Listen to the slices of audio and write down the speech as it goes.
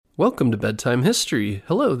Welcome to Bedtime History.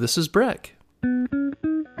 Hello, this is Breck.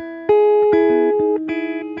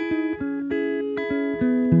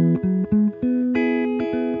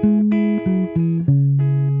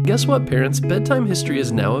 Guess what, parents? Bedtime History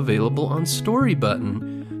is now available on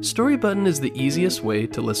Storybutton. Storybutton is the easiest way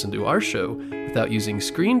to listen to our show without using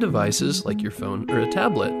screen devices like your phone or a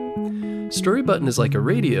tablet. Storybutton is like a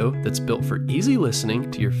radio that's built for easy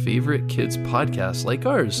listening to your favorite kids' podcasts like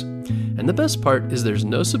ours. And the best part is there's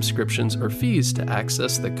no subscriptions or fees to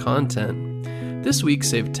access the content. This week,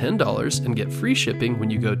 save $10 and get free shipping when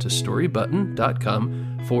you go to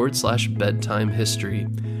storybutton.com/bedtime history.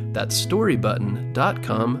 That's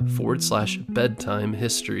storybutton.com/bedtime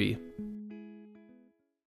history.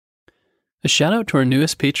 A shout out to our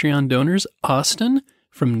newest Patreon donors, Austin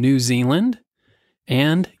from New Zealand,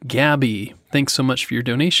 and Gabby. Thanks so much for your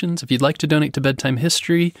donations. If you'd like to donate to Bedtime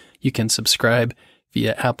History, you can subscribe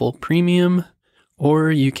via Apple Premium,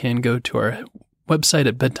 or you can go to our website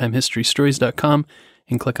at bedtimehistorystories.com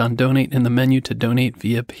and click on Donate in the menu to donate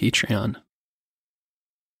via Patreon.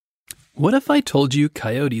 What if I told you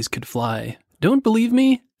coyotes could fly? Don't believe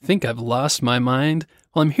me? Think I've lost my mind?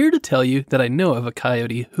 Well, I'm here to tell you that I know of a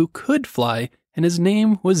coyote who could fly, and his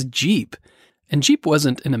name was Jeep. And Jeep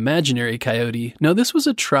wasn't an imaginary coyote. No, this was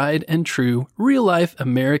a tried and true, real-life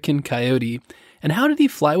American coyote. And how did he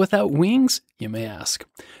fly without wings, you may ask?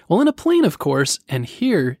 Well, in a plane, of course, and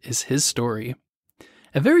here is his story.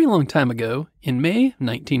 A very long time ago, in May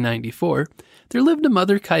 1994, there lived a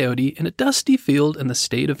mother coyote in a dusty field in the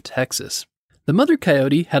state of Texas. The mother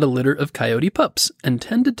coyote had a litter of coyote pups and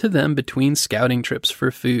tended to them between scouting trips for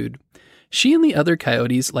food. She and the other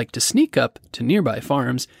coyotes liked to sneak up to nearby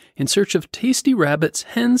farms in search of tasty rabbits,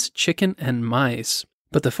 hens, chicken, and mice.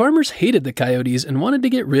 But the farmers hated the coyotes and wanted to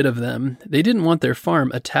get rid of them. They didn't want their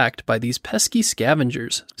farm attacked by these pesky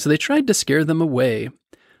scavengers, so they tried to scare them away.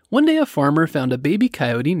 One day a farmer found a baby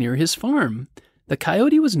coyote near his farm. The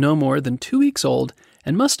coyote was no more than 2 weeks old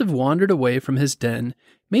and must have wandered away from his den,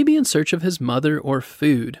 maybe in search of his mother or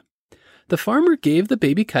food. The farmer gave the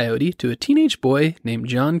baby coyote to a teenage boy named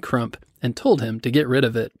John Crump and told him to get rid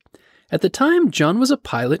of it. At the time, John was a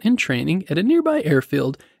pilot in training at a nearby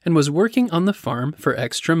airfield and was working on the farm for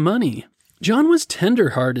extra money. John was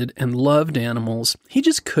tender-hearted and loved animals. He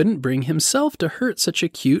just couldn't bring himself to hurt such a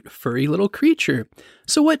cute, furry little creature.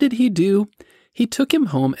 So what did he do? He took him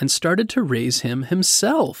home and started to raise him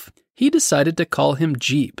himself. He decided to call him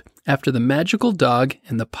Jeep, after the magical dog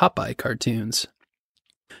in the Popeye cartoons.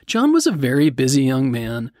 John was a very busy young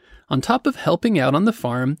man. On top of helping out on the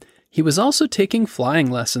farm, he was also taking flying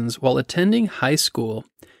lessons while attending high school.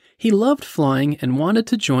 He loved flying and wanted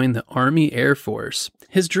to join the Army Air Force.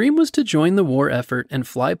 His dream was to join the war effort and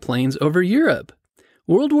fly planes over Europe.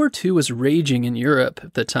 World War II was raging in Europe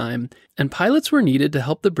at the time, and pilots were needed to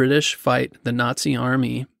help the British fight the Nazi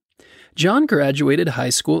army. John graduated high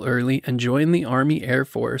school early and joined the Army Air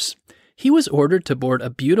Force. He was ordered to board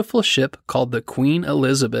a beautiful ship called the Queen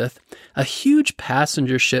Elizabeth, a huge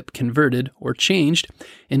passenger ship converted or changed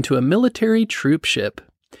into a military troop ship.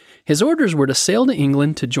 His orders were to sail to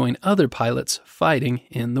England to join other pilots fighting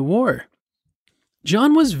in the war.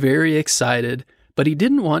 John was very excited, but he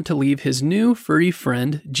didn't want to leave his new furry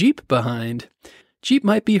friend Jeep behind. Jeep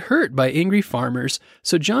might be hurt by angry farmers,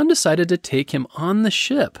 so John decided to take him on the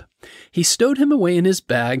ship. He stowed him away in his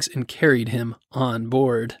bags and carried him on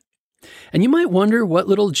board. And you might wonder what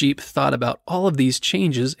little Jeep thought about all of these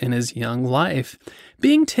changes in his young life.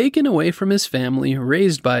 Being taken away from his family,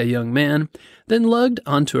 raised by a young man, then lugged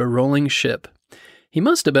onto a rolling ship. He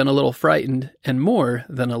must have been a little frightened and more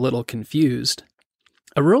than a little confused.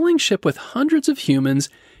 A rolling ship with hundreds of humans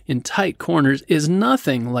in tight corners is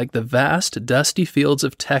nothing like the vast, dusty fields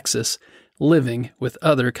of Texas, living with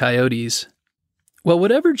other coyotes. Well,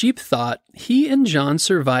 whatever Jeep thought, he and John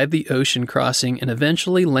survived the ocean crossing and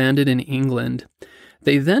eventually landed in England.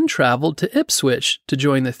 They then traveled to Ipswich to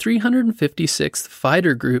join the 356th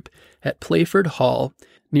Fighter Group at Playford Hall,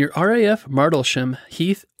 near RAF Martlesham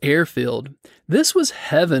Heath Airfield. This was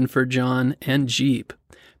heaven for John and Jeep.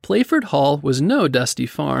 Playford Hall was no dusty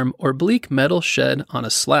farm or bleak metal shed on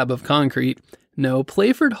a slab of concrete. No,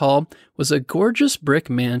 Playford Hall was a gorgeous brick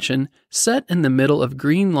mansion set in the middle of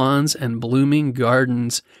green lawns and blooming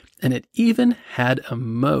gardens, and it even had a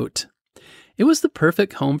moat. It was the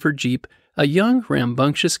perfect home for Jeep, a young,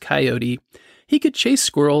 rambunctious coyote. He could chase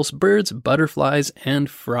squirrels, birds, butterflies, and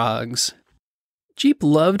frogs. Jeep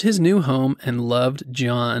loved his new home and loved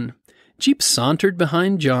John. Jeep sauntered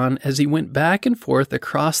behind John as he went back and forth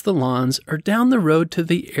across the lawns or down the road to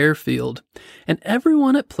the airfield, and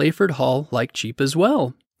everyone at Playford Hall liked Jeep as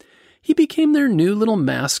well. He became their new little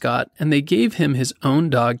mascot, and they gave him his own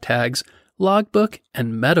dog tags, logbook,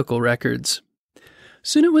 and medical records.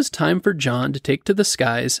 Soon it was time for John to take to the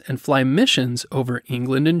skies and fly missions over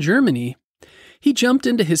England and Germany. He jumped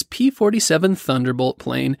into his P-47 Thunderbolt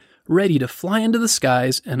plane, ready to fly into the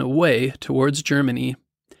skies and away towards Germany.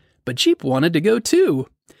 But Jeep wanted to go too.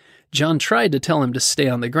 John tried to tell him to stay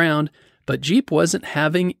on the ground, but Jeep wasn't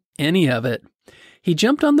having any of it. He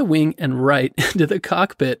jumped on the wing and right into the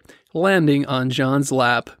cockpit, landing on John's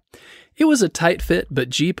lap. It was a tight fit, but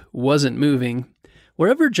Jeep wasn't moving.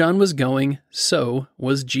 Wherever John was going, so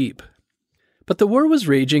was Jeep. But the war was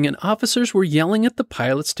raging and officers were yelling at the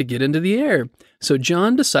pilots to get into the air, so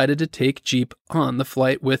John decided to take Jeep on the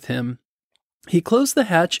flight with him. He closed the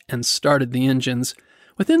hatch and started the engines.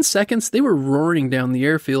 Within seconds, they were roaring down the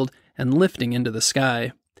airfield and lifting into the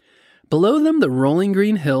sky. Below them, the rolling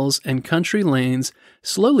green hills and country lanes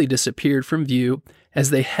slowly disappeared from view as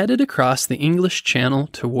they headed across the English Channel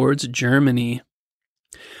towards Germany.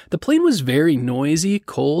 The plane was very noisy,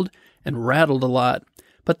 cold, and rattled a lot,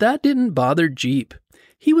 but that didn't bother Jeep.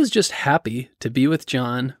 He was just happy to be with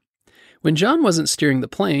John. When John wasn't steering the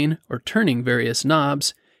plane or turning various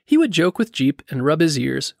knobs, he would joke with Jeep and rub his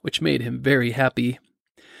ears, which made him very happy.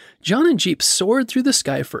 John and Jeep soared through the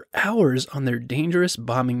sky for hours on their dangerous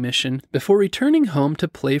bombing mission before returning home to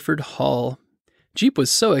Playford Hall. Jeep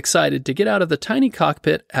was so excited to get out of the tiny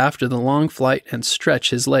cockpit after the long flight and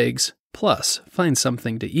stretch his legs, plus find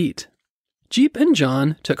something to eat. Jeep and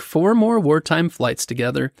John took 4 more wartime flights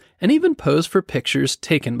together and even posed for pictures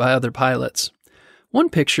taken by other pilots. One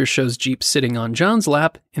picture shows Jeep sitting on John's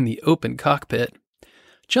lap in the open cockpit.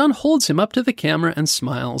 John holds him up to the camera and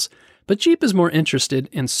smiles, but Jeep is more interested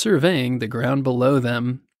in surveying the ground below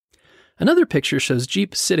them. Another picture shows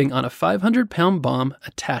Jeep sitting on a 500-pound bomb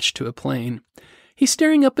attached to a plane. He's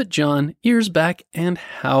staring up at John, ears back, and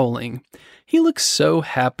howling. He looks so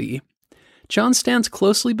happy. John stands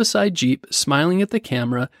closely beside Jeep, smiling at the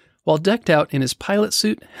camera, while decked out in his pilot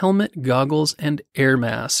suit, helmet, goggles, and air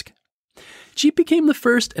mask. Jeep became the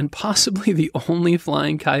first and possibly the only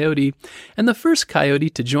flying Coyote, and the first Coyote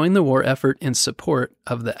to join the war effort in support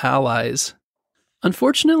of the Allies.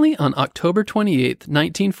 Unfortunately, on October 28,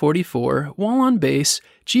 1944, while on base,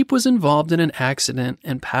 Jeep was involved in an accident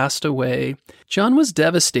and passed away. John was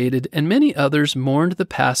devastated, and many others mourned the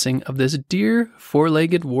passing of this dear,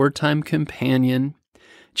 4-legged wartime companion.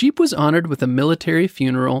 Jeep was honored with a military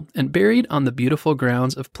funeral and buried on the beautiful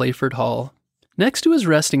grounds of Playford Hall. Next to his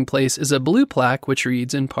resting place is a blue plaque which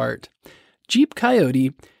reads in part, "Jeep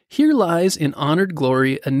Coyote, here lies in honored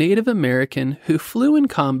glory a Native American who flew in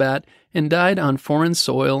combat and died on foreign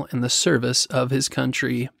soil in the service of his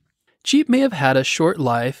country." Jeep may have had a short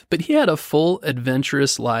life, but he had a full,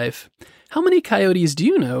 adventurous life. How many Coyotes do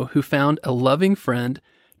you know who found a loving friend,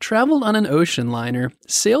 traveled on an ocean liner,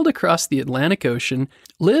 sailed across the Atlantic Ocean,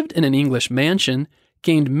 lived in an English mansion,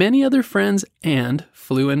 gained many other friends, and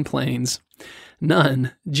flew in planes?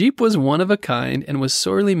 None. Jeep was one of a kind and was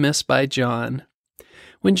sorely missed by John.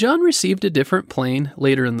 When John received a different plane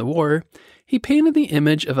later in the war, he painted the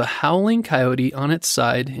image of a howling coyote on its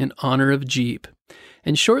side in honor of Jeep.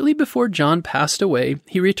 And shortly before John passed away,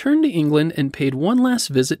 he returned to England and paid one last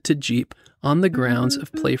visit to Jeep on the grounds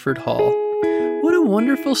of Playford Hall. What a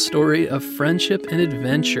wonderful story of friendship and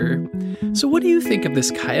adventure. So what do you think of this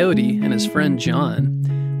coyote and his friend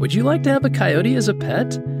John? Would you like to have a coyote as a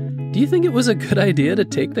pet? Do you think it was a good idea to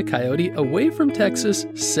take the coyote away from Texas,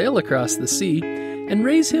 sail across the sea, and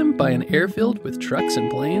raise him by an airfield with trucks and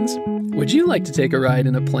planes? Would you like to take a ride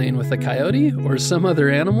in a plane with a coyote or some other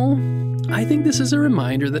animal? I think this is a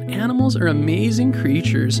reminder that animals are amazing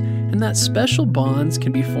creatures and that special bonds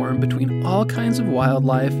can be formed between all kinds of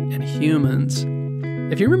wildlife and humans.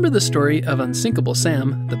 If you remember the story of Unsinkable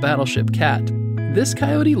Sam, the battleship cat, this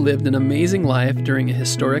coyote lived an amazing life during a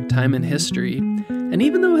historic time in history. And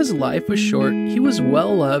even though his life was short, he was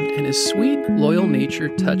well loved and his sweet, loyal nature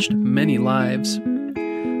touched many lives.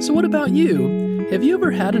 So what about you? Have you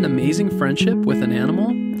ever had an amazing friendship with an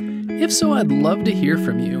animal? If so, I'd love to hear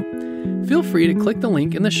from you. Feel free to click the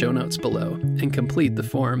link in the show notes below and complete the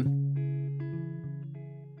form.